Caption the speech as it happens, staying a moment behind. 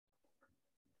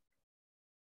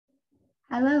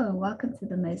Hello and welcome to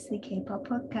the Mostly K-pop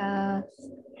podcast.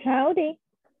 Howdy,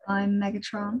 I'm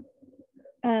Megatron,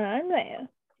 and I'm Leia.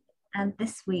 and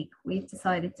this week we've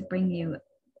decided to bring you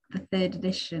the third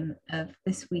edition of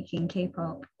This Week in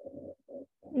K-pop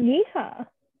Yeehaw.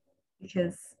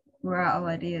 because we're out of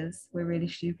ideas. We're really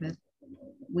stupid.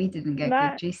 We didn't get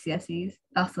That- good GCSEs.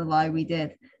 That's a lie, we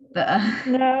did. But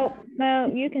No,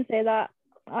 you can say that.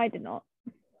 I did not.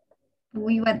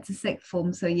 we went to sixth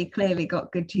form, so you clearly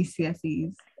got good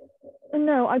GCSEs.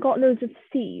 No, I got loads of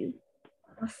C's.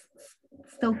 That's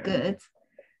still good.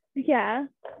 Yeah.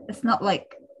 It's not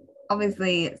like,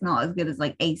 obviously, it's not as good as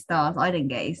like A stars. I didn't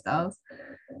get A stars.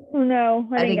 Oh, no,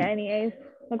 I didn't didn't- get any A's.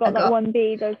 I got like one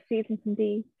B, those C's and some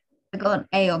D's. I got an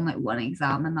A on like one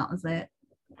exam, and that was it.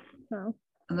 So,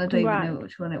 And I don't even know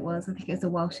which one it was. I think it was a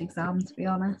Welsh exam, to be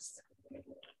honest.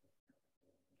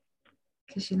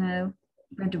 Because, you know,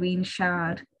 Rydwin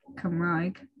Siarad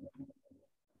Cymraeg.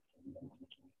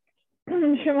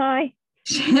 Shemai.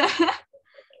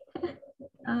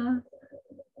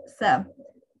 So,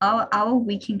 our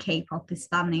week in K-pop is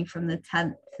spanning from the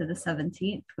 10th to the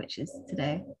 17th, which is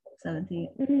today,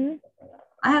 17th. Mm-hmm.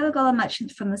 I haven't got that much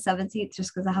from the 17th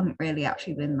just because I haven't really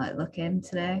actually been like looking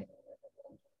today.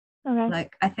 Okay.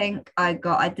 Like, I think I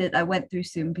went through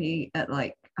Soompi at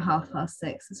like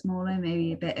 6:30 this morning,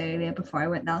 maybe a bit earlier before I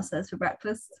went downstairs for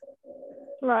breakfast.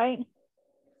 Right.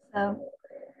 So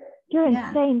You're yeah.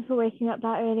 insane for waking up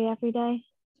that early every day.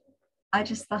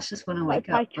 That's just when I wake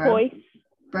Like up, by bro. choice.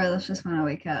 Bro, that's just when I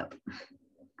wake up.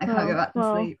 I can't go back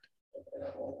to sleep.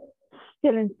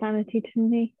 Still insanity to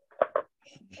me.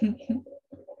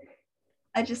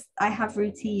 I have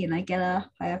routine. I get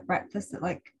up, I have breakfast at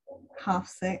like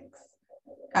 6:30.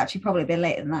 Actually, probably a bit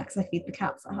later than that because I feed the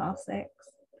cats at 6:30.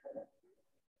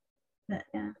 But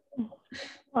yeah.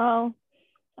 Well,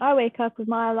 I wake up with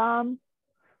my alarm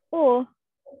or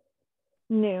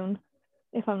noon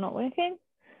if I'm not working.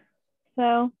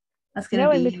 So That's gonna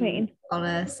be in between. On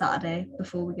a Saturday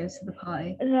before we go to the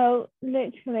party. No,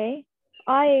 literally.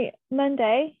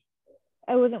 Monday,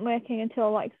 I wasn't working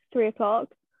until like 3:00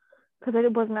 because I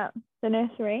wasn't at the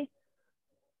nursery.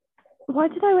 Why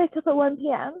did I wake up at 1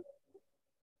 p.m?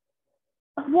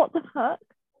 What the fuck?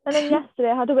 And then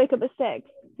yesterday I had to wake up at 6.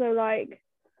 So like,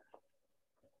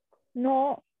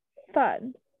 not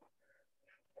fun.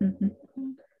 Mm-hmm.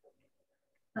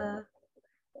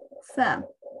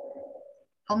 So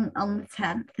on the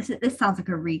 10th, this sounds like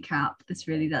a recap. This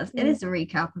really does. It is a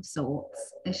recap of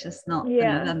sorts. It's just not the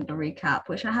November recap,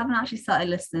 which I haven't actually started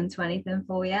listening to anything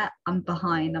for yet. I'm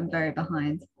behind. I'm very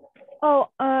behind. Oh,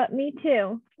 me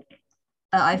too.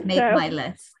 I've made my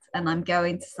list and I'm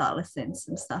going to start listening to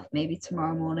some stuff maybe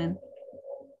tomorrow morning.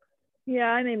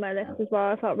 Yeah, I made my list as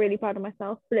well. I felt really proud of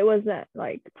myself, but it was at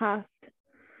like past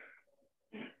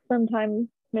sometime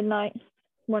midnight,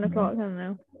 1 o'clock. I don't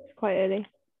know. It's quite early.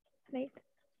 Late.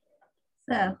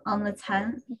 So on the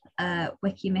 10th,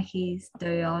 Wiki Mickey's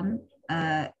Doyeon,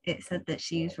 it said that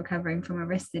she's recovering from a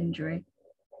wrist injury.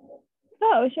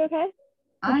 Oh, is she okay?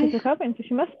 She's recovering, so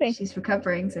she must be. She's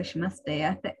recovering, so she must be.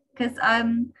 I think because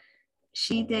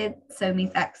she did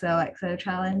Somi's XOXO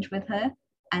challenge with her,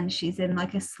 and she's in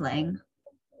like a sling.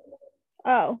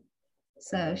 Oh.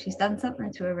 So she's done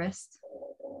something to her wrist.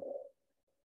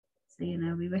 So, you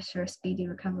know, we wish her a speedy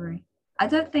recovery. I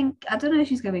don't know if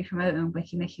she's going to be promoting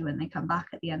Wiki Mickey when they come back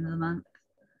at the end of the month.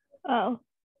 Oh.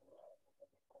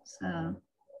 So, I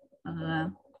don't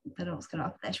know. I don't know what's going to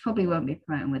happen. She probably won't be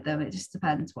promoting with them. It just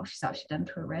depends what she's actually done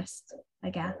to her wrist,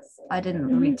 I guess. I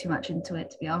didn't read too much into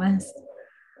it, to be honest.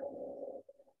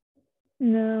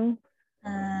 No.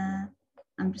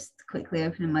 I'm just quickly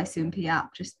opening my Soompi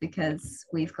app just because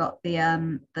we've got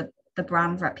the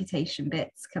brand reputation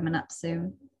bits coming up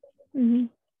soon. Mm-hmm.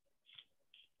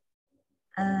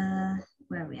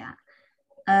 Where are we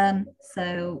at?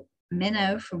 So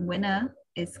Minho from Winner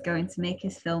is going to make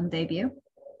his film debut.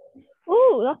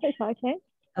 Oh, that's exciting.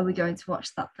 Are we going to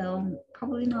watch that film?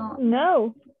 Probably not.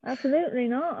 No, absolutely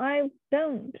not. I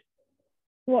don't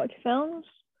watch films.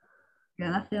 Yeah,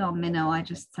 nothing on Minho. I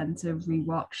just tend to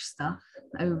rewatch stuff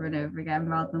over and over again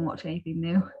rather than watch anything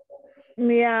new.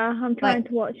 Yeah, I'm trying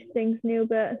to watch things new,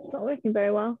 but it's not working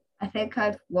very well. I think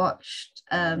I've watched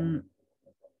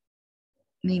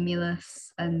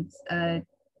Mimulus and a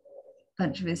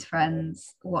bunch of his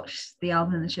friends watched the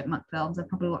Alvin and the Chipmunk films. I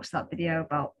probably watched that video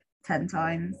about 10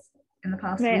 times in the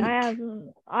past week.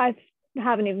 I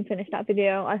haven't even finished that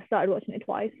video. I started watching it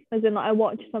twice. As in, like, I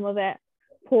watched some of it,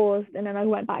 paused, and then I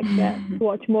went back to it to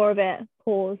watch more of it,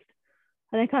 paused,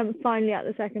 and then I'm finally at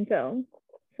the second film.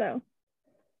 So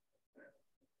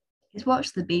he's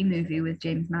watched the B movie with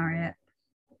James Marriott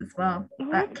as well.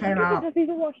 That came out. I've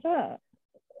even watched that.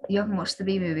 You haven't watched the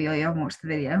B movie, or you haven't watched the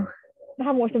video? I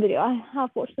haven't watched the video. I have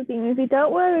watched the B movie.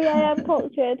 Don't worry, I am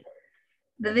cultured.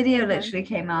 The video literally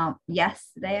came out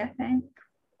yesterday, I think.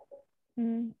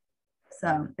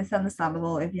 So it's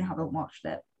understandable if you haven't watched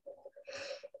it.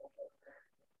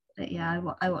 But yeah,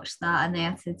 I watched that, and they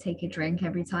had to take a drink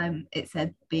every time it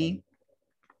said B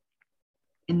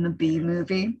in the B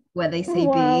movie, where they say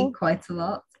B quite a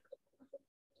lot.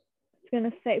 I was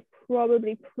gonna say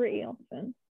probably pretty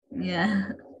often.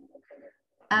 Yeah.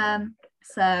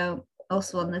 So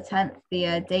also on the 10th,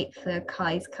 the date for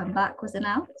Kai's comeback was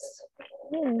announced.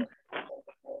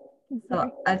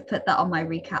 So I've put that on my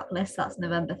recap list. That's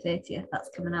November 30th. That's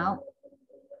coming out.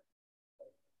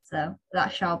 So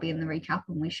that shall be in the recap,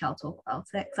 and we shall talk about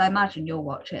it. Because I imagine you'll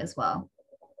watch it as well.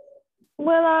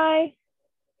 Will I?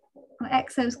 Well,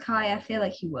 EXO's Kai, I feel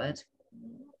like you would.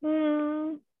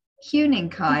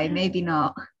 Huning Kai, maybe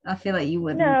not. I feel like you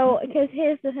wouldn't. No, because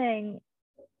here's the thing.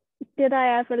 Did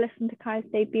I ever listen to Kai's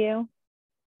debut?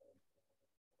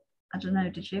 I don't know,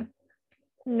 did you?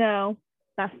 No,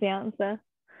 that's the answer.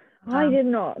 I did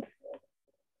not.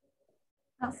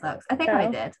 That sucks. I think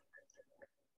I did.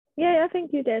 Yeah, I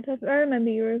think you did. I remember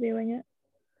you reviewing it.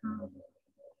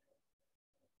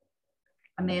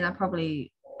 I mean, I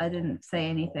didn't say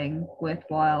anything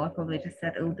worthwhile. I probably just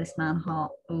said, "Oh, this man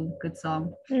hot. Oh, good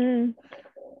song."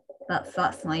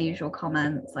 That's my usual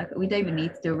comments. Like, we don't even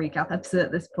need to do a recap episode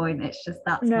at this point. It's just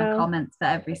my comments for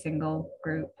every single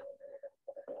group.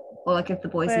 Or like if the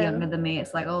boys are younger than me,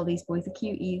 it's like, "Oh, these boys are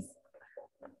cuties."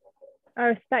 I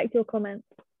respect your comments.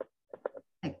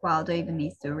 Like, wow, I don't even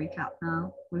need to do a recap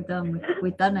now. We've done it.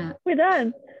 We're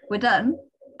done.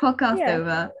 Podcast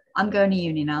over. I'm going to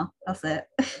uni now. That's it.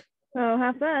 Oh,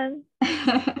 have fun.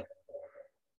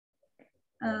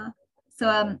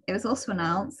 So it was also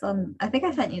announced I think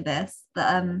I sent you this,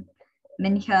 that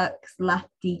Minhyuk's left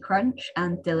D Crunch,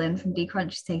 and Dylan from D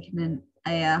Crunch is taking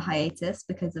a hiatus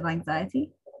because of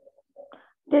anxiety.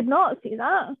 Did not see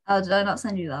that. Oh, did I not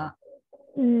send you that?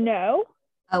 No.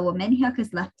 Oh, well, Minhyuk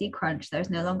has left D Crunch. There's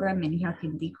no longer a Minhyuk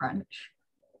in D Crunch.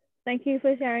 Thank you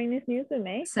for sharing this news with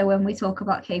me. So when we talk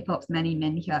about K-pop's many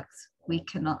Minhyuks, we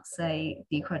cannot say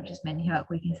D Crunch's Minhyuk.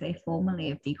 We can say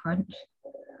formerly of D Crunch.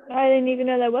 I didn't even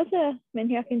know there was a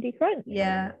Minhyuk in D Crunch.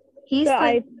 Yeah, he's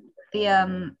the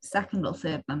second or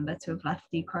third member to have left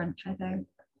D Crunch, I think.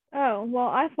 Oh, well,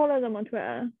 I follow them on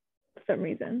Twitter for some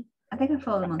reason. I think I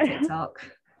follow them on TikTok.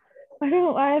 I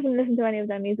haven't listened to any of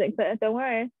their music, but don't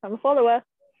worry, I'm a follower.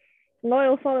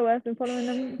 Loyal follower. I've been following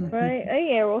them for a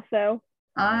year or so.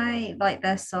 I like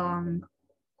their song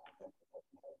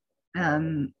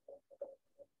My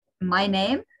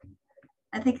Name.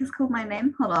 I think it's called My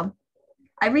Name. Hold on.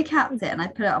 I recapped it and I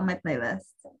put it on my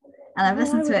playlist. And I've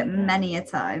listened to it many a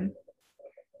time.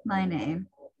 My Name.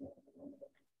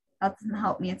 That doesn't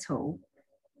help me at all.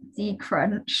 D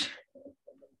Crunch.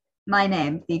 My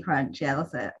Name, D Crunch. Yeah,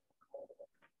 that's it.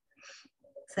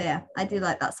 So yeah, I do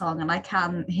like that song, and I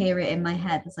can hear it in my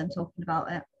head as I'm talking about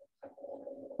it.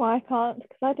 Well, I can't,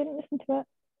 because I didn't listen to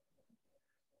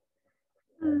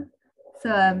it.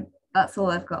 So that's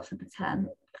all I've got for the 10th.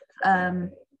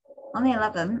 On the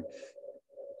 11th,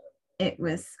 it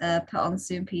was put on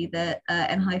Soompi that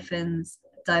ENHYPEN's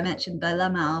Dimension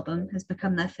Dilemma album has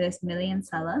become their first million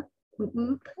seller. Whoop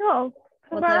whoop. Oh,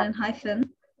 well done,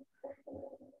 ENHYPEN.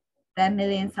 They're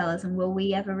million sellers, and will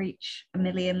we ever reach 1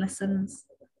 million listens?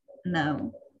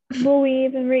 No. Will we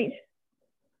even reach?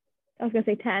 I was going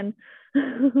to say 10.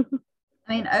 I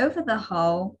mean, over the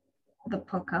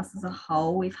podcast as a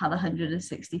whole, we've had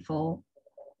 164.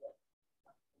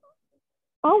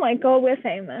 Oh my God, we're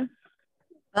famous.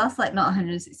 That's like not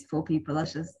 164 people.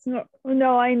 That's just no,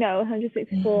 I know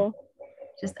 164.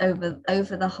 Just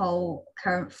over the whole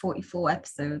current 44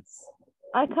 episodes.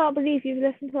 I can't believe you've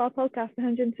listened to our podcast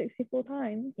 164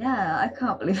 times. Yeah, I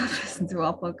can't believe I've listened to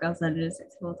our podcast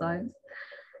 164 times.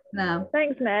 No.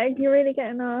 Thanks, Meg. You're really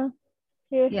getting our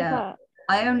viewership up.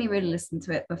 I only really listen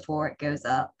to it before it goes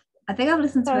up. I think I've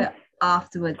listened to it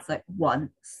afterwards like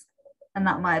once, and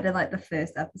that might have been like the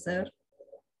first episode.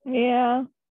 Yeah.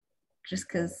 Just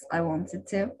because I wanted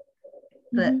to.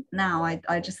 But now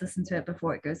I just listen to it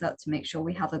before it goes up to make sure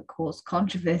we haven't caused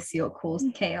controversy or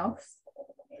caused chaos.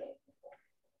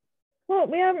 Well,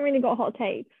 we haven't really got hot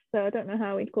takes, so I don't know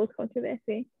how we'd cause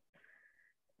controversy.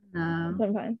 No.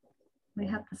 Sometimes. We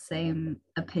have the same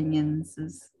opinions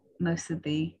as most of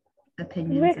the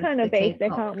opinions. We're kind of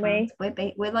basic, aren't we?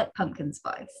 We're like pumpkin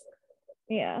spice.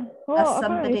 Yeah. Well,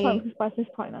 apparently pumpkin spice is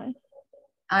quite nice.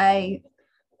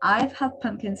 I've had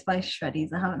pumpkin spice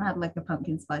shreddies. I haven't had like a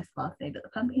pumpkin spice latte, but the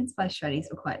pumpkin spice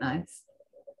shreddies were quite nice.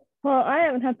 Well, I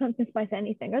haven't had pumpkin spice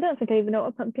anything. I don't think I even know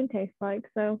what pumpkin tastes like.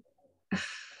 So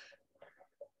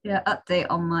Yeah, update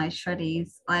on my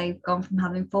shreddies. I've gone from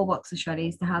having 4 boxes of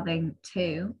shreddies to having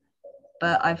 2,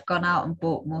 but I've gone out and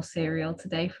bought more cereal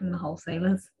today from the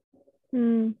wholesalers.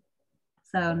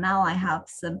 So now I have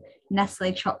some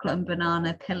Nestle chocolate and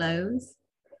banana pillows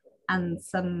and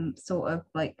some sort of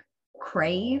like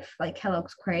Crave, like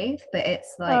Kellogg's Crave, but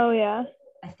it's like, oh yeah,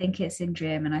 I think it's in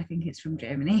German. I think it's from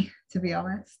Germany, to be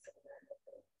honest.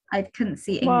 I couldn't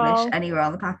see English anywhere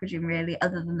on the packaging really,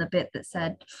 other than the bit that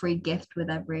said free gift with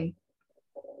every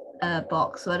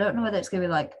box. So I don't know whether it's gonna be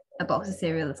like a box of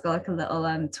cereal that's got like a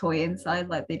little toy inside,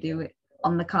 like they do it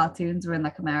on the cartoons or in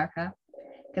like America.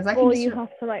 Because I can or just you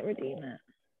have to like redeem it.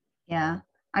 Yeah,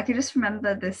 I can just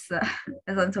remember this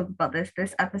as I'm talking about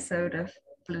this episode of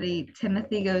bloody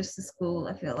Timothy Goes to School.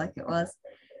 I feel like it was,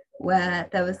 where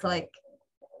there was like,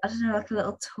 I don't know, like a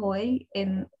little toy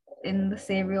in the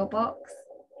cereal box,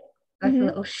 like a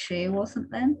little shoe or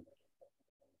something.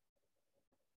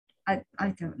 I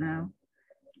don't know.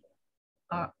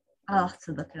 I'll have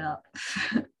to look it up.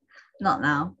 Not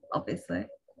now, obviously.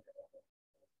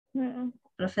 Yeah.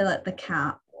 But I feel like the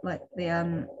cat, like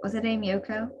the was it Amy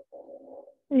Yoko?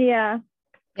 Yeah.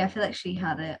 Yeah, I feel like she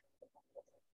had it.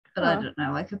 But I don't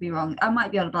know. I could be wrong. I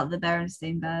might be on about the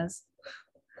Berenstain Bears,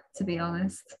 to be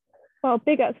honest. Well,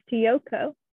 big ups to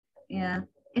Yoko. Yeah,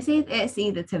 it's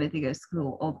either Timothy Goes to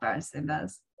School or Berenstain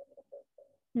Bears.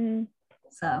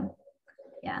 So,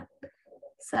 yeah.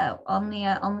 So on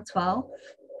the 12th,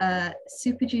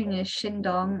 Super Junior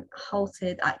Shindong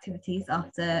halted activities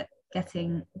after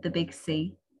getting the big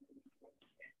C.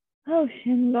 Oh,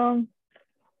 Shindong.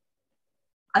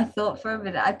 I thought for a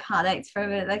minute, I panicked for a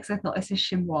minute because I thought it said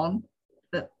Shinwon,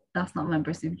 but that's not a member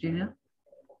of Super Junior.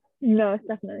 No, it's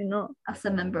definitely not. That's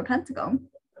a member of Pentagon.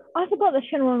 I forgot that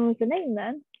Shinwon was the name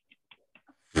then.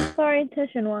 Sorry to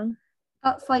Shinwon.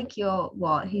 That's like your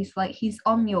what? He's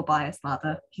on your bias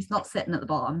ladder. He's not sitting at the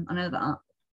bottom. I know that.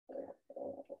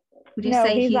 Would you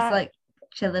say he's like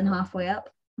chilling halfway up?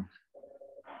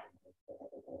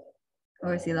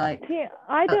 Or is he like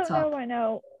I don't know right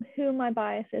now who my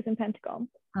bias is in Pentagon.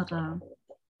 I don't know.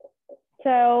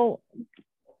 So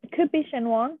it could be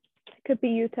Shinwon, could be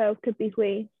Yuto, could be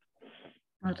Hui.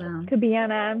 I don't know. Could be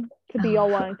Yan'an, could be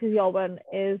Yeolwon, because Yeolwon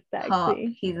is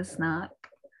sexy. He's a snack.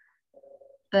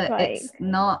 But like, it's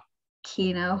not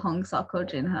Kino, Hongsok, or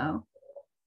Jinho.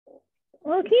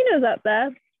 Well, Kino's up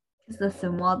there. Because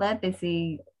listen, while they're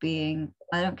busy being,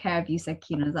 I don't care if you said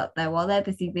Kino's up there, while they're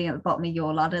busy being at the bottom of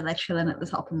your ladder, they're chilling at the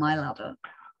top of my ladder.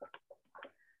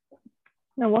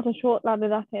 No, what a short ladder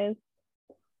that is.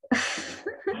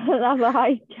 That's a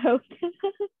high joke.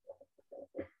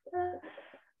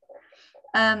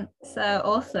 So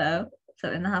also,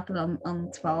 something that happened on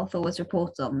the 12th, or was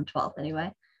reported on the 12th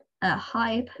anyway,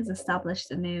 Hybe has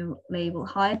established a new label.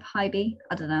 Hybe,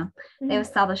 I don't know. They've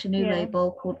established a new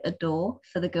label called Adore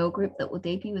for the girl group that will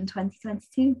debut in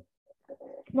 2022.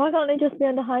 Why can't they just be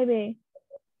under Hybe?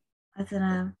 I don't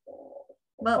know.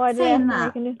 Well, saying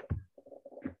that,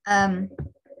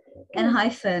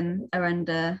 Hyphen are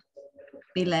under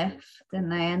Belief, didn't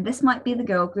they? And this might be the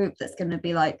girl group that's going to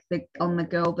be like on the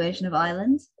girl version of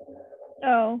Island.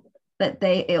 Oh. But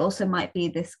it also might be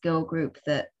this girl group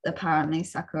that apparently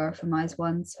Sakura from Eyes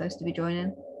One's supposed to be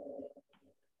joining.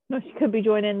 No, she could be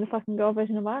joining the fucking girl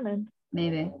version of Island.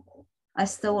 Maybe. I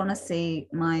still want to see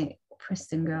my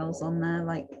Kristen girls on there,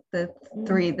 like the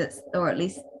 3 or at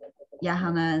least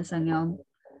Yahana and Sungyeon.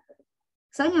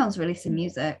 Sungyeon's releasing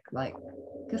music, like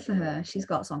good for her. She's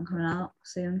got a song coming out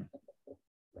soon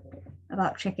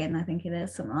about chicken, I think it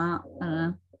is, something like that.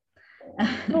 I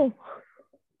don't know. Oh,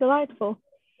 delightful.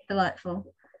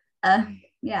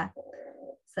 Yeah,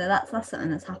 so that's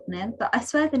something that's happening. But I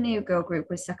swear the new girl group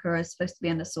with Sakura is supposed to be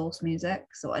under Source Music,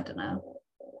 so I don't know.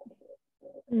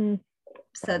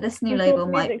 So this new label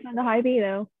might under Hybe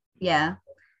though. Yeah,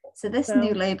 so this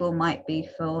new label might be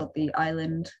for the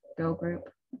Island girl group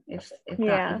if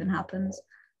that even happens.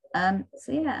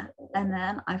 So yeah, and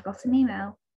then I've got an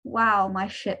email. Wow, my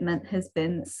shipment has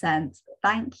been sent.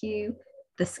 Thank you,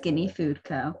 the Skinny Food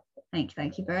Co.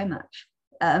 Thank you very much.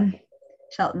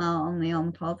 Shout them out on the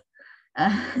pod.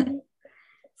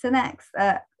 So next,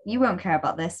 you won't care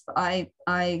about this, but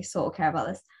I sort of care about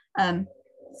this.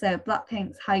 So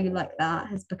Blackpink's How You Like That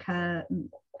has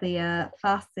become the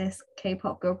fastest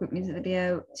K-pop girl group music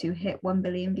video to hit 1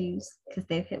 billion views, because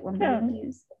they've hit 1 billion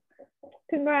views.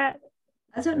 Congrats.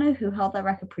 I don't know who held that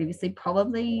record previously,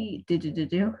 probably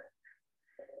do.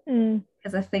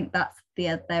 Because I think that's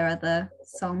their other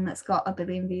song that's got 1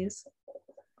 billion views.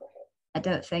 I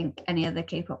don't think any other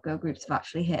K-pop girl groups have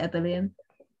actually hit 1 billion.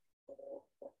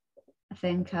 I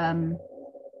think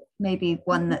maybe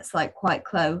one that's like quite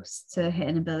close to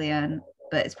hitting 1 billion,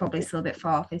 but it's probably still a bit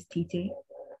far off is TT.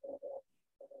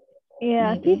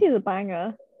 Yeah, maybe. TT is a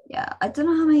banger. Yeah, I don't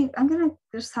know how many. I'm gonna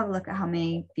just have a look at how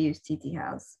many views TT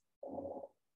has.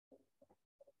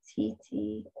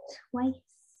 TT twice.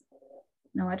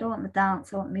 No, I don't want the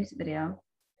dance. I want the music video.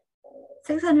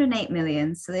 608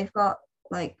 million. So they've got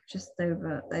like just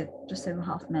over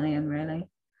 500,000 really.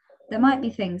 There might be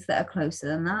things that are closer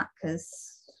than that because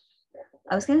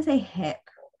I was gonna say Hip.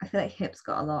 I feel like Hip's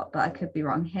got a lot, but I could be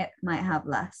wrong. Hip might have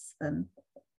less than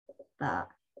that.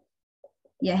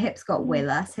 Yeah, Hip's got way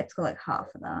less. Hip's got like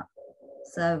half of that.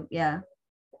 So yeah,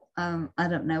 I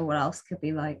don't know what else could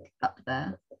be like up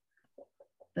there.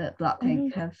 But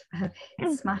Blackpink have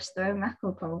smashed their own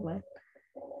record probably.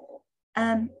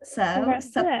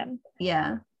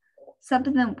 Yeah,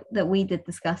 something that we did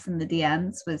discuss in the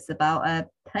DMs was about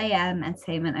Play M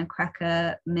Entertainment and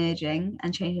Cracker merging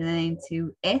and changing the name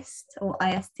to IST or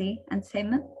IST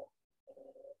Entertainment.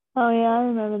 Oh yeah, I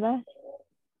remember that.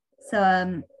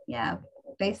 So yeah,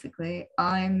 basically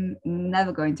I'm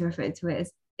never going to refer to it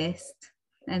as IST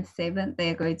Entertainment. They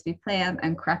are going to be Play M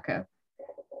and Cracker.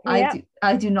 Yep.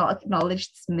 I do not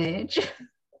acknowledge this merge.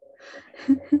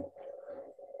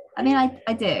 I mean,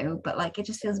 I do, but like it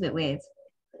just feels a bit weird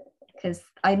because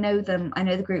I know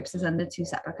the groups as under two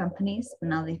separate companies, and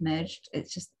now they've merged.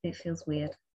 It feels weird.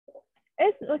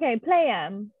 It's okay. Play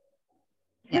M.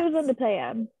 Who's under Play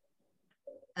M?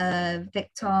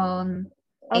 Victon,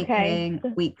 Aping,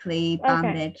 Weekly,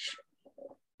 Bandage.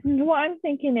 What I'm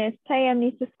thinking is Play M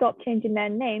needs to stop changing their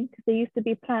name because they used to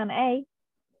be Plan A.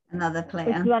 Another Play M.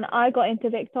 Which is when I got into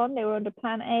Victon, they were under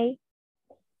Plan A.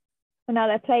 And now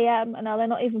they're Play M, and now they're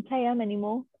not even Play M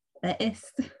anymore. They're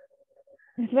IST.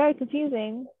 It's very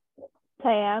confusing.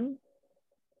 Play M.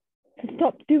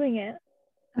 Stop doing it.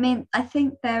 I mean, I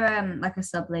think they're like a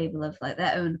sub-label of like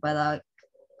they're owned by like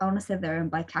I want to say they're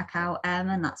owned by Kakao M,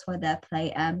 and that's why they're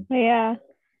Play M. Yeah.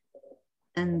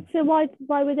 And so why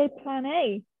were they Plan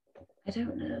A? I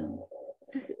don't know.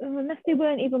 Unless they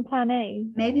weren't even Plan A.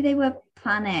 Maybe they were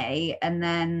Plan A, and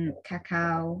then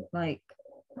Kakao like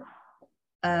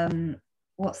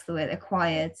what's the word,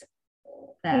 acquired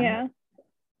them. Yeah.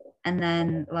 And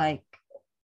then like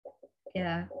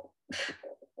yeah.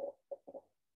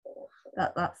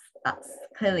 that's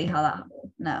clearly how that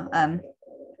no.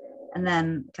 And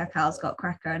then Kakao's got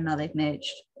Cracker and now they've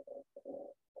merged.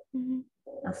 Mm-hmm.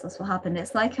 That's what happened.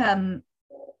 It's like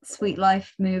Sweet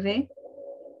Life movie.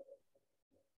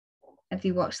 Have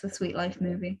you watched the Sweet Life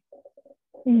movie?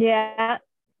 Yeah.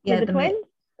 Yeah, the twins?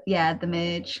 The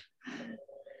merge.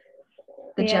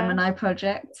 The Gemini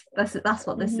project. That's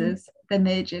what this is. They're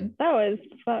merging. That was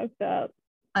fucked up.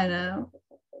 I know.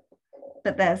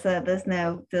 But there's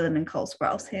no Dylan and Cole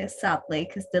Sprouse here, sadly,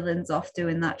 because Dylan's off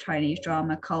doing that Chinese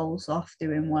drama. Cole's off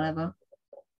doing whatever.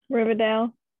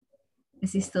 Riverdale.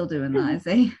 Is he still doing that? Is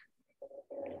he?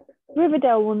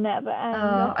 Riverdale will never end.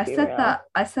 Oh, I said that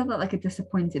like a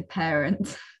disappointed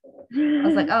parent. I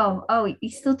was like, oh,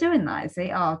 he's still doing that, is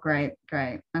he? Oh, great,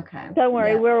 okay. Don't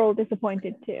worry, we're all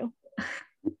disappointed too.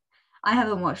 I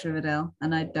haven't watched Riverdale,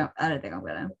 and I don't think I'm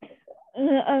gonna.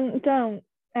 Don't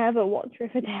ever watch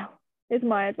Riverdale. Is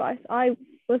my advice. I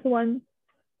was the one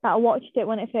that watched it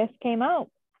when it first came out,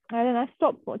 and then I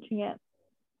stopped watching it,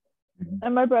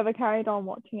 and my brother carried on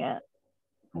watching it.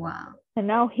 Wow. And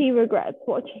now he regrets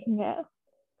watching it.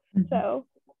 So.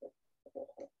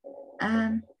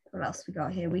 What else we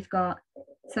got here? We've got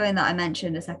something that I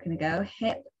mentioned a second ago.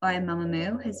 Hip by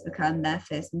Mamamoo has become their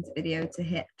first music video to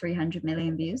hit 300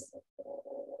 million views.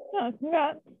 Oh,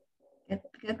 congrats.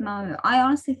 Good Mamamoo. I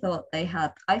honestly thought they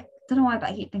had, I don't know why, but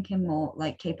I keep thinking more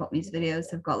like K-pop music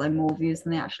videos have got like more views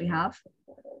than they actually have.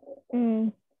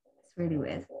 It's really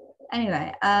weird.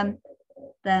 Anyway,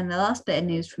 then the last bit of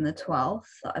news from the 12th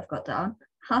that I've got down.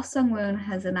 Ha Sung-woon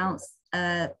has announced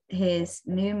his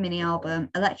new mini album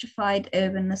Electrified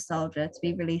Urban Nostalgia to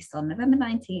be released on November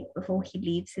 19th before he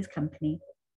leaves his company.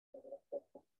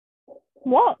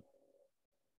 What?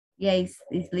 Yeah,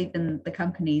 he's leaving the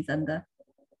company he's under.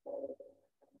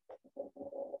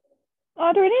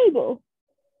 Are an able?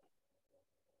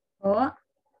 What?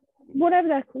 Whatever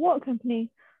that. What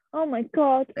company? Oh my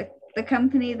god. The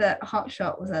company that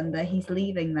Hotshot was under, he's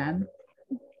leaving them.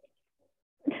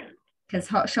 Because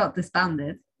Hotshot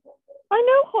disbanded. I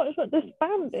know Hotshot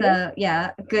disbanded. So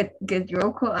yeah, good. You're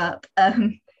all caught up.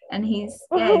 And he's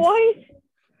why?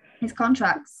 His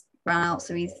contract's ran out,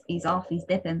 so he's off. He's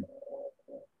dipping.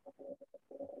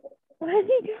 Where's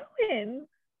he going?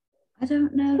 I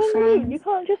don't know. You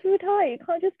can't just retire. You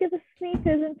can't just give us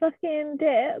sneakers and fucking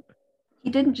dip. He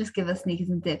didn't just give us Sneakers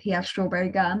and Dip, he had Strawberry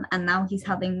Gum, and now he's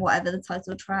having whatever the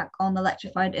title track on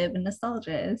Electrified Urban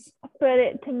Nostalgia is.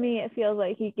 But to me, it feels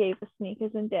like he gave us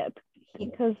Sneakers and Dip.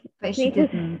 But he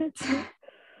didn't.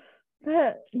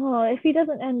 But, well, if he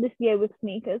doesn't end this year with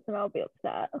Sneakers, then I'll be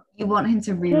upset. You want him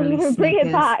to re-release Bring Sneakers.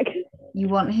 it back. You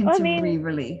want him to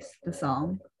re-release the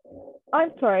song.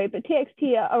 I'm sorry, but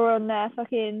TXT are on their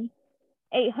fucking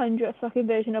 800th fucking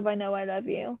version of I Know I Love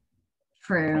You.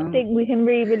 True. I think we can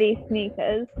re-release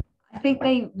Sneakers. I think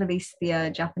they released the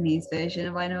Japanese version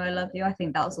of I Know I Love You. I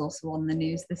think that was also on the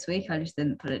news this week. I just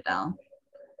didn't put it down.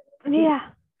 Yeah.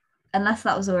 Unless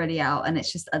that was already out and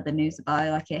it's just other news about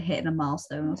it, like it hitting a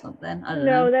milestone or something. I don't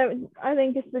know. No, I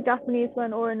think it's the Japanese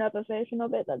one or another version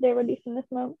of it that they're releasing this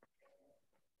month.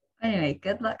 Anyway,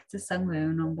 good luck to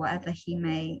Sungwoon on whatever he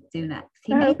may do next.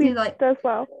 He may do like does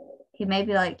well. He may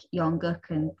be like Jungkook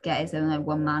and get his own like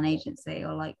one-man agency,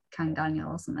 or like Kang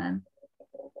Daniel or something.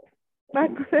 I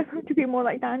prefer him to be more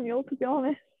like Daniel, to be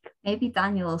honest. Maybe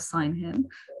Daniel will sign him.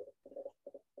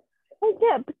 Oh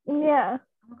yeah.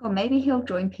 Oh my god, maybe he'll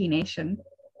join P Nation.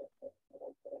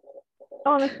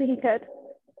 Honestly, he could.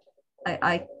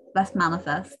 Let's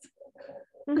manifest.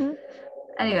 Mm-hmm.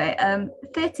 Anyway,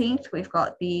 13th, we've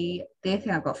got the other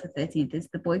thing I've got for 13th is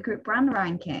the boy group brand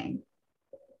ranking.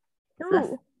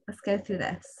 So let's go through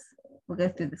this. We'll go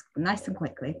through this nice and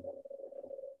quickly.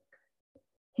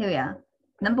 Here we are.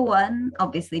 Number 1,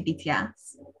 obviously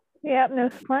BTS. Yep, no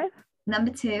surprise.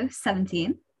 Number 2,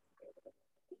 17.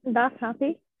 That's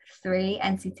happy. 3,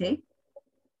 NCT.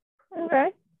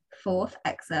 Okay. 4th,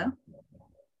 EXO.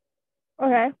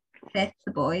 Okay. 5th,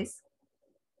 The Boys.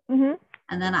 Mhm.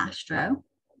 And then Astro.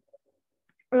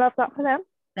 Love that for them.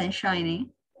 Then Shiny.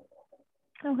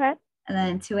 Okay. And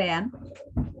then 2AM.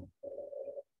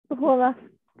 Well, that's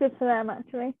good for them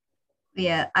actually.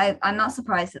 Yeah, I'm not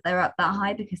surprised that they're up that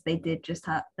high because they've just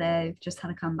had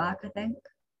a comeback, I think.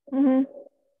 Mhm.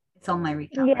 It's on my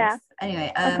recap list.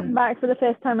 Anyway, a comeback for the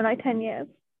first time in like 10 years.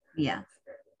 Yes.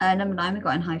 Number 9, we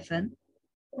got in Hyphen.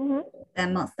 Mhm.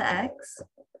 Then Monster X.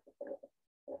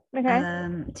 Okay.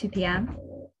 2PM.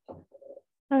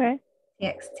 Okay.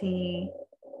 TXT.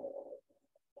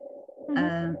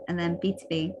 And then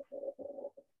B2B.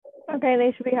 Okay,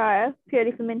 they should be higher,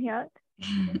 purely for Minhyuk.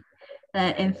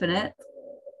 Then Infinite.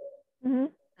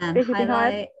 Mhm. And They should be higher.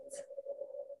 Highlight.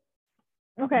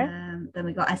 Okay. Then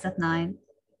we got SF9.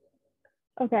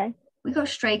 Okay. We got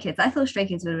Stray Kids. I thought Stray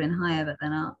Kids would have been higher, but they're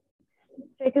not.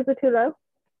 Stray Kids are too low.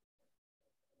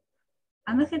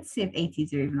 I'm looking to see if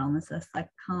 80s are even on this list. I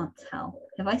can't tell.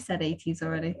 Have I said 80s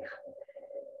already?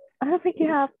 I don't think you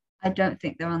have. I don't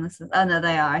think they're on this list. Oh no,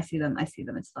 they are. I see them.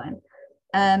 It's fine.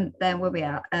 Then where we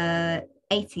are?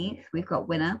 18th, we've got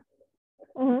Winner.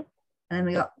 Mhm. And then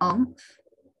we got OMF.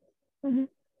 Mhm.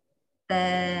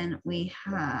 Then we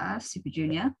have Super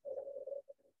Junior.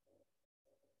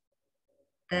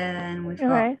 Then we've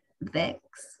got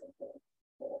VIX.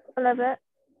 I love it.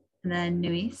 And then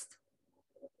New East.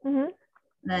 Mhm.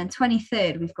 Then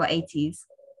 23rd, we've got 80s.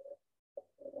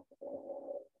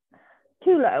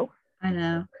 Too low. I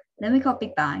know. Then we got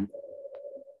Big Bang.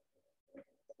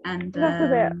 And that's a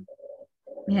bit.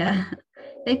 Yeah.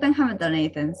 Big Bang haven't done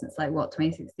anything since like what,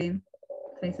 2016,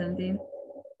 2017?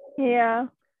 Yeah.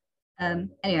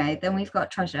 Anyway, then we've got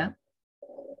Treasure.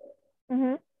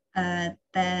 Mhm.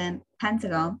 Then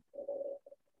Pentagon.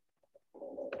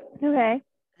 Okay.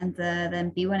 And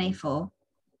then B1A4.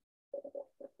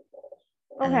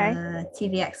 Okay.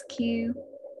 TVXQ.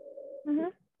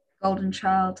 Mhm. Golden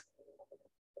Child.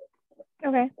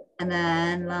 Okay. And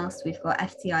then last we've got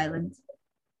FT Island.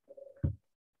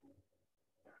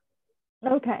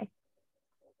 Okay.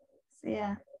 So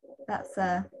yeah, that's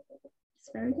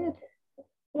very good.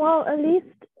 Well, at least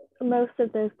most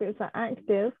of those groups are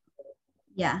active.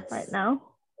 Yes. Right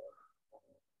now.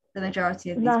 The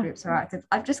majority of these groups are active.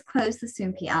 I've just closed the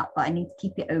Soompi app, but I need to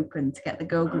keep it open to get the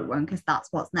girl group one because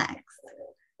that's what's next.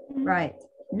 Mm-hmm. Right.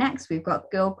 Next, we've got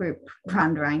girl group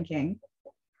brand ranking.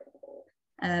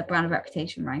 Brand of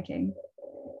reputation ranking.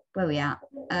 Where are we at?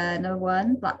 Number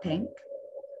 1, Blackpink.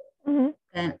 Mm-hmm.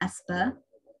 Then aespa.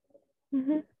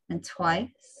 Mm-hmm. Then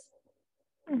Twice.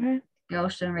 Okay.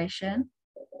 Girls' Generation.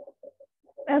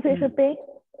 As it should be.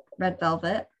 Red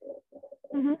Velvet.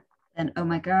 Mm-hmm. Then Oh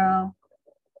My Girl.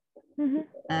 Mm-hmm.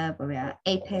 Where are we at?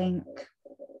 A-Pink.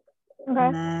 Okay.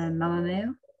 And then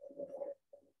Mamamoo.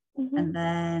 Mm-hmm. And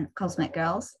then Cosmic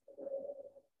Girls.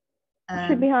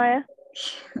 Should be higher.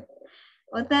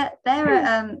 Well, they're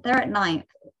at 9th,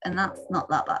 and that's not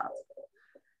that bad.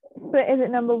 But is it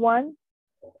number 1?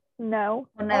 No.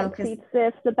 Well, no, because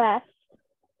deserves the best.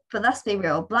 But let's be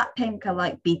real, Blackpink are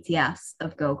like BTS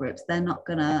of girl groups. They're not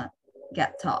gonna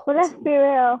get topped. Well, let's be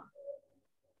real.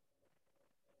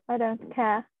 I don't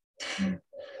care.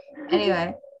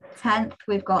 Anyway, 10th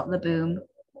we've got the Boom.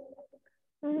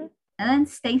 Mm-hmm. And then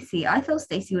Stacey. I thought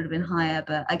Stacey would have been higher,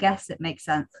 but I guess it makes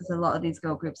sense because a lot of these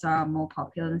girl groups are more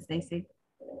popular than Stacey.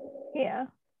 Yeah.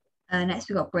 Next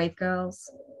we got Brave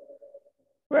Girls.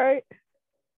 Right.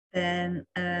 Then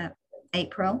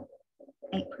April.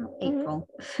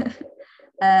 Mm-hmm.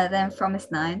 Then Promise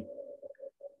 9.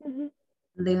 Mm-hmm.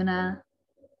 Luna.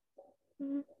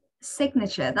 Mm-hmm.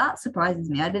 Signature. That surprises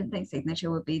me. I didn't think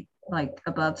Signature would be like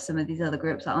above some of these other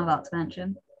groups that I'm about to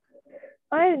mention.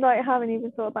 I haven't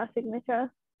even thought about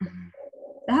Signature.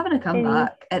 They're having a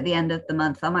comeback at the end of the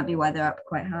month. That might be why they're up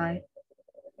quite high.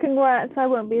 Congrats, I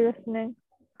won't be listening.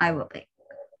 I will be.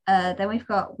 Then we've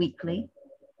got Weekly.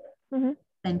 Mm-hmm.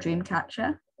 Then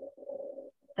Dreamcatcher.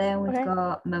 Then we've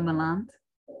got Momoland.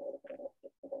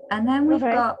 And then we've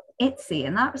got ITZY,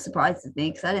 and that surprises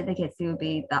me because I didn't think ITZY would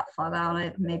be that far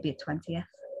down, maybe at 20th.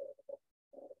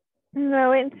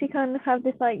 No, ITZY kind of have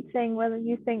this like thing whether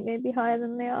you think they'd be higher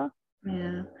than they are.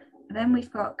 Yeah. And then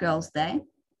we've got Girls' Day.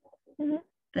 Mm-hmm.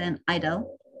 Then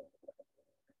Idol.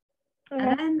 Okay.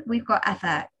 And then we've got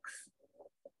FX.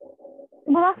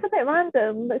 Well, that's a bit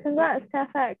random, but congrats to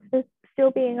FX for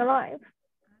still being alive.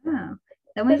 Oh.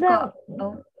 Then we've got...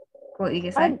 Oh, what are you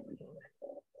going to say?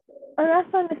 Unless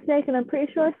I'm mistaken, I'm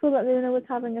pretty sure I saw that Luna was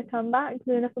having a comeback,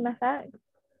 Luna from FX.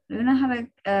 Luna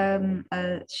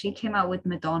had she came out with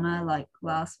Madonna like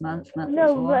last month No,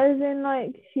 before. but as in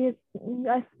like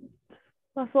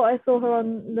I thought I saw her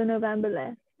on the November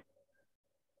list.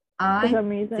 I for some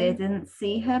reason. didn't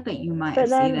see her, but you might have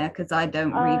seen her because I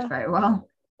don't read very well.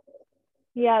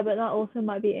 Yeah, but that also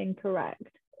might be incorrect.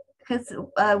 Because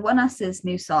One Us's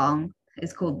new song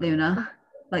is called Luna,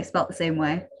 like spelled the same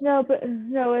way. No, but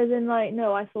no, as in like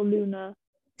no, I saw Luna.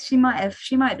 She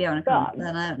might be on a comp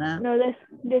then, I don't know. No,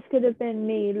 this could have been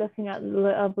me looking at the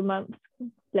other month's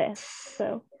list.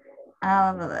 So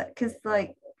I'll have a look because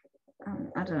like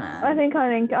I don't know. I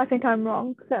think I'm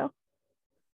wrong. So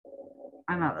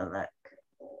I'm having a look.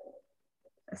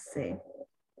 Let's see.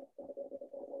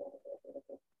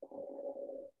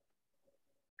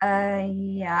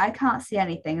 Yeah, I can't see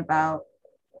anything about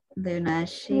Luna.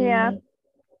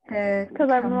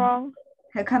 Because I'm wrong.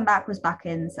 Her comeback was back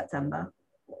in September.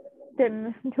 Didn't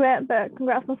listen to it, but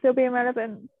congrats on still being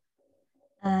relevant.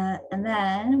 And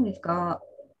then we've got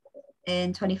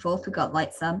in 24th we've got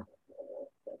Light Sun.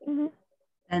 Mm-hmm.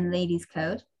 Then Ladies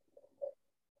Code.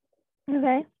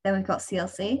 Okay. Then we've got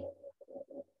CLC.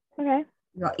 Okay.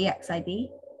 We've got EXID.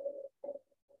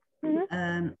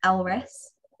 Mm-hmm.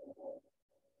 Elris.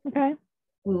 Okay.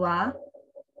 Wua.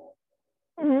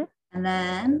 Mm-hmm. And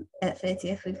then at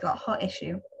 30th we've got Hot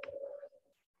Issue.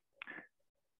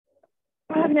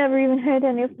 I've never even heard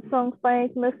any of the songs by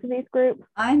most of these groups.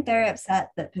 I'm very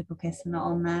upset that Pickle Kiss are not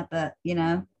on there, but you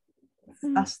know,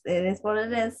 it is what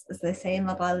it is. As they say in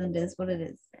Love Island, is what it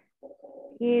is.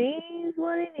 It is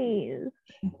what it is.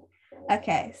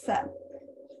 Okay, so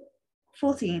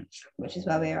 14th, which is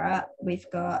where we are at, we've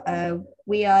got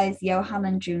WeEye's Johan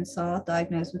and Junso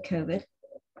diagnosed with COVID.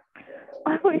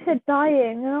 I thought you said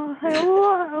dying, and I was like,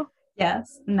 whoa.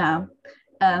 Yes, no.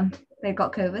 They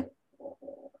got COVID.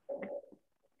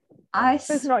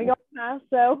 It's not your house,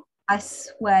 so. I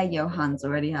swear Johan's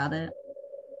already had it.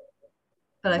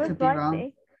 But I could be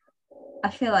wrong. I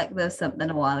feel like there's something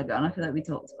a while ago and I feel like we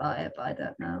talked about it, but I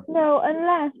don't know. No,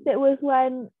 unless it was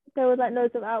when there was like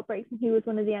loads of outbreaks and he was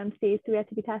one of the MCs, so he had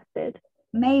to be tested.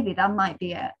 Maybe that might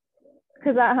be it.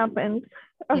 Because that happened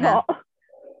a lot.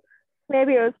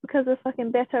 Maybe it was because of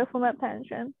fucking Beto from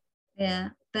Uptension. Yeah.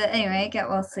 But anyway, get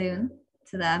well soon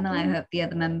to them, and I hope the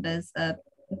other members are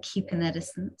keeping their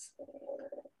distance.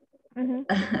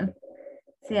 Mm-hmm.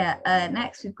 So yeah,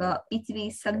 next we've got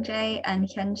BTB Sungjae and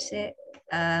Hyunshik.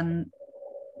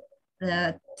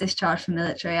 The discharge from the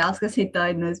military. I was going to say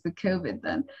diagnosed with COVID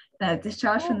then. No,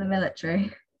 discharged from the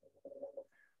military.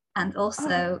 And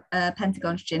also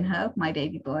Pentagon's Jinho, my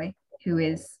baby boy, who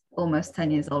is almost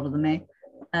 10 years older than me.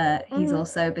 He's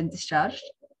also been discharged.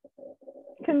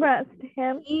 Congrats to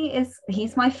him.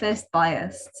 He's my first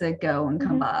bias to go and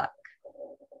come back.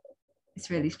 It's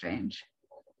really strange.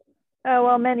 Oh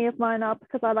well, many of mine are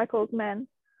because I like old men.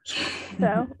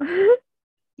 So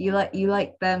you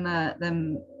like them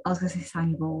I was gonna say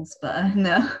saggy balls, but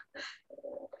no.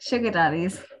 Sugar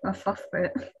daddies. I fuck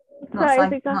it. Not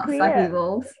saggy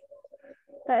balls.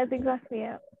 That is exactly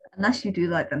it. Unless you do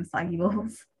like them saggy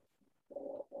balls.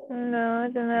 No, I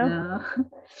don't know. No.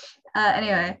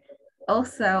 Anyway,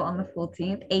 also on the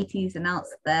 14th, 80s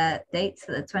announced their dates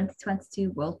for the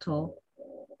 2022 World Tour.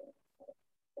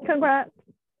 Congrats.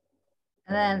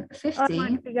 And then I 50.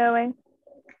 might be going.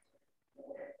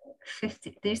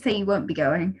 50. Did you say you won't be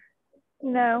going?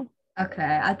 No.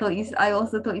 Okay. I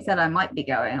also thought you said I might be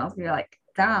going. I was gonna be like,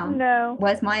 damn. No.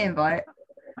 Where's my invite?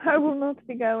 I will not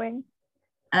be going.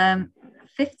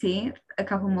 15th, a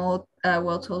couple more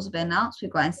world tours have been announced.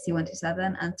 We've got NCT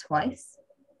 127 and Twice.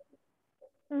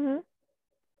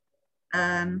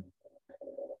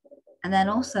 And then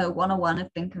also 101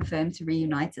 have been confirmed to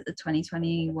reunite at the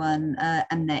 2021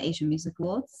 Mnet Asian Music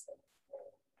Awards.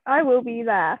 I will be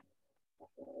there.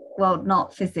 Well,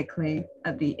 not physically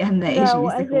at the Mnet Asian Music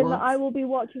Awards. No, as in I will be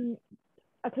watching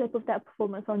a clip of that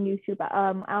performance on YouTube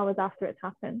hours after it's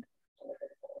happened.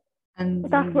 And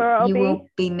that's where I'll you be. will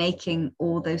be making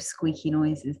all those squeaky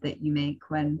noises that you make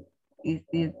when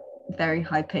you're very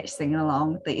high pitched singing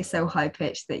along, that you're so high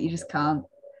pitched that you just can't,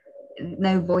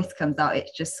 no voice comes out,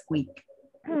 it's just squeak.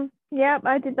 Yep,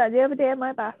 I did that the other day in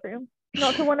my bathroom.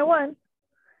 Not to 101.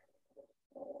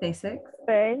 Day 6?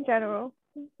 But in general.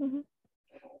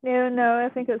 No, I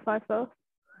think it's 5 souls.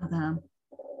 Oh, damn.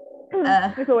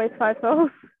 It's always 5 souls.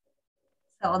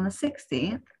 So on the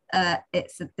 16th,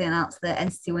 it's been announced that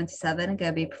NCT 127 are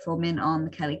going to be performing on the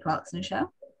Kelly Clarkson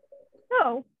show.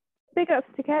 Oh, big ups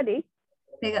to Kelly.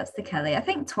 Big ups to Kelly. I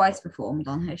think Twice performed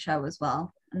on her show as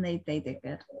well, and they did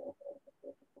good.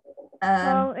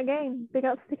 Well, again, big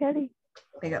ups to Kelly.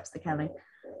 Big ups to Kelly.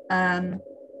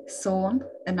 Sawn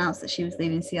announced that she was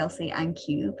leaving CLC and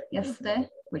Cube yesterday,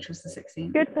 which was the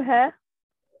 16th. Good for her.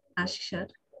 As she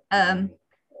should.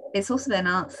 It's also been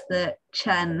announced that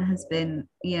Chen has been,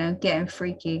 getting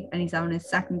freaky, and he's having his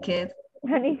second kid.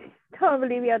 And he can't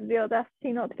believe he had the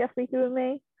audacity not to get freaky with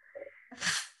me.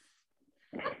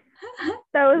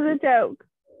 That was a joke.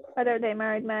 I don't date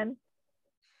married men.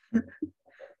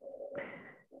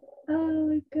 Oh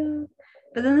my god.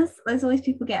 But then there's always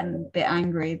people getting a bit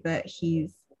angry that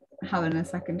he's having a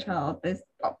second child.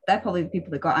 They're probably the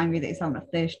people that got angry that he's having a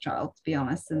first child, to be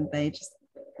honest, and they just...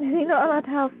 Is he not allowed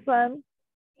to have fun?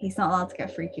 He's not allowed to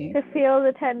get freaky. To feel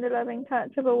the tender, loving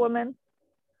touch of a woman.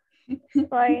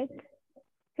 Like,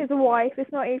 his wife,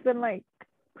 it's not even like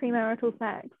premarital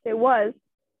sex. It was.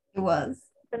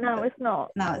 But now it's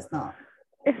not. Now it's not.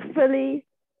 It's fully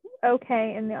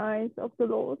okay in the eyes of the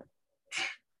Lord.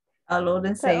 Our Lord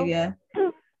and Savior.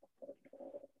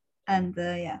 And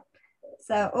yeah.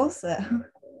 So also,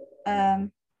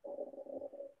 on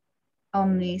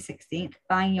the 16th,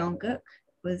 Bang Yongguk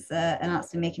was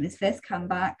announced to be making his first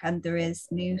comeback under his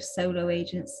new solo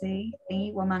agency,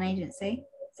 one-man agency.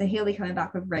 So he'll be coming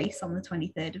back with Race on the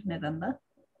 23rd of November.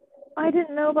 I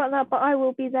didn't know about that, but I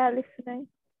will be there listening.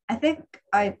 I think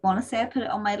I want to say I put it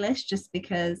on my list just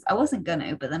because I wasn't going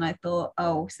to, but then I thought,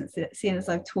 seeing as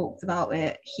I've talked about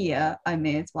it here, I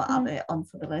may as well add it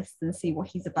onto the list and see what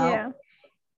he's about. Yeah.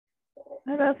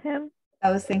 I love him.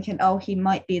 I was thinking, he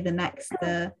might be the next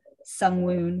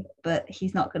Sungwoon, but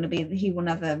he's not going to be. He will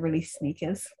never release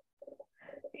sneakers.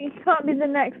 He can't be the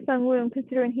next Sungwoon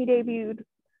considering he debuted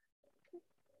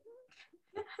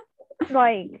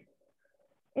like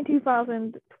in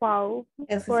 2012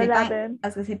 or 11. I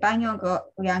was going to say Bang Yongguk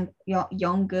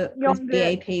was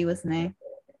BAP, wasn't he?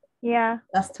 Yeah.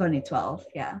 That's 2012,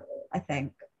 yeah, I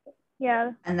think.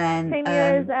 Yeah. And then same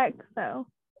year as EXO.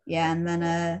 Yeah, and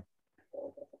then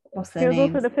what's their name? He was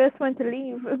also the first one to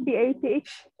leave of BAP.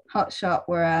 Hotshot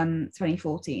were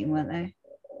 2014, weren't they?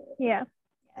 Yeah.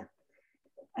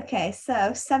 Okay, so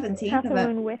 17th.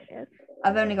 Catherine wishes.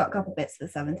 I've only got a couple bits for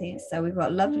the 17th. So we've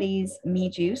got Lovely's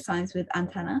Miju signs with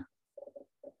Antenna.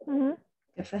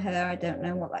 Good for her. I don't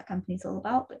know what that company's all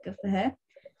about, but good for her.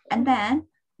 And then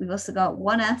we've also got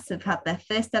One Us have had their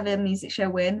first ever music show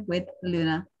win with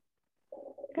Luna.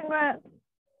 Congrats.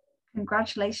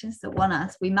 Congratulations to One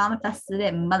Us. We manifested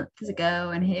it months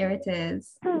ago and here it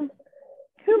is.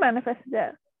 Who manifested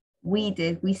it? We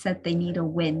did. We said they need a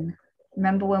win.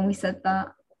 Remember when we said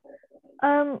that?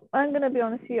 I'm gonna be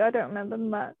honest with you, I don't remember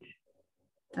much.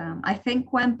 Damn. I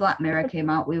think when Black Mirror came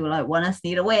out, we were like, One Us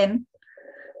need a win.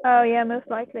 Oh yeah, most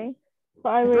likely. But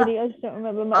I just don't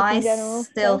remember much in general. I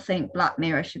still think Black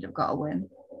Mirror should have got a win,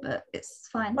 but it's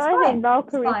fine. I think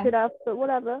Valkyrie should have, but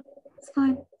whatever. It's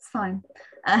fine.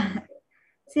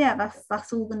 So yeah,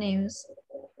 that's all the news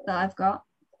that I've got.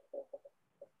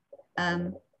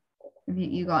 Have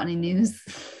you got any news?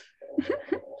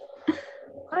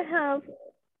 I have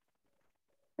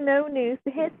no news,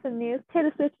 but here's some news.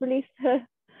 Taylor Swift released her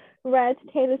Red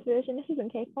Taylor's version. This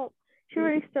isn't K-pop. She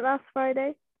released it last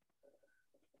Friday.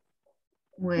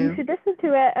 You should listen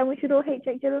to it, and we should all hate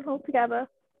Jake Gyllenhaal together.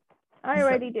 I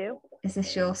already do. Is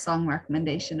this your song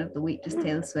recommendation of the week, just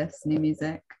Taylor Swift's new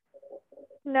music?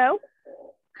 No.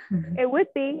 It would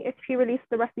be if she released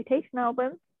the Reputation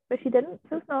album. but she didn't,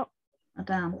 so it's not. Oh,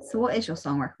 damn. So what is your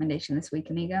song recommendation this week,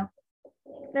 Amigo?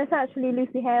 It's actually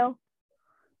Lucy Hale.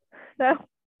 So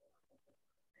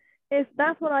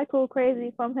That's What I Call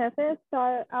Crazy from her first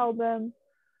album,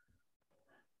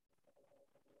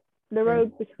 The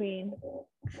Road Between.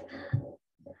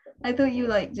 I thought you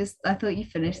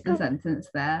finished the sentence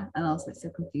there, and I was like so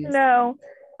confused. No,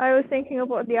 I was thinking of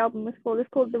what the album was called. It's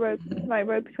called The Road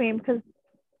Between, because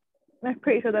I'm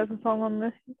pretty sure there's a song on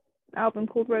this album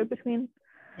called Road Between.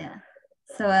 Yeah.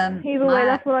 So either way,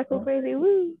 That's What I Call Crazy.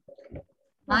 Woo!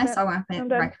 My song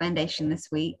recommendation this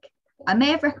week. I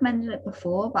may have recommended it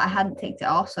before, but I hadn't ticked it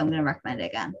off, so I'm going to recommend it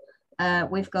again.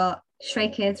 We've got Stray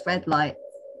Kids, Red Light.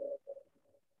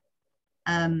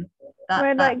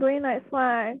 Red Light, Green Light,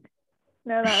 Swag.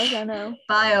 No, that was NO.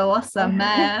 Bio, awesome,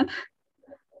 man.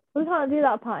 We can't do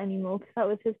that part anymore because that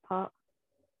was his part.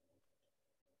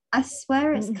 I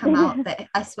swear it's come out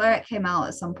I swear it came out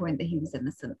at some point that he was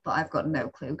innocent, but I've got no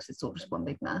clue because it's all just one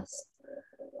big mess.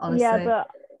 Honestly. Yeah, but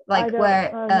like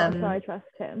I'm not sure I trust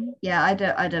him. Yeah,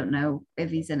 I don't know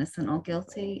if he's innocent or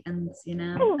guilty, and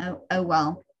oh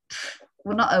well.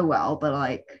 Well, not oh well, but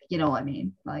like, you know what I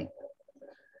mean. Like,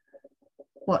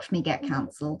 watch me get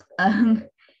cancelled.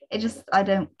 I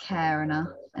don't care enough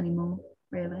anymore,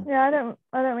 really. Yeah, I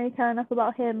don't really care enough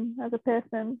about him as a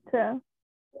person to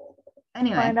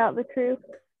find out the truth.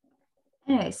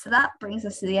 Anyway, so that brings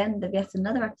us to the end of yet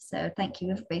another episode. Thank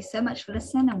you everybody so much for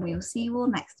listening, and we will see you all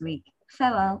next week.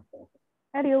 Farewell.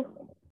 Adios.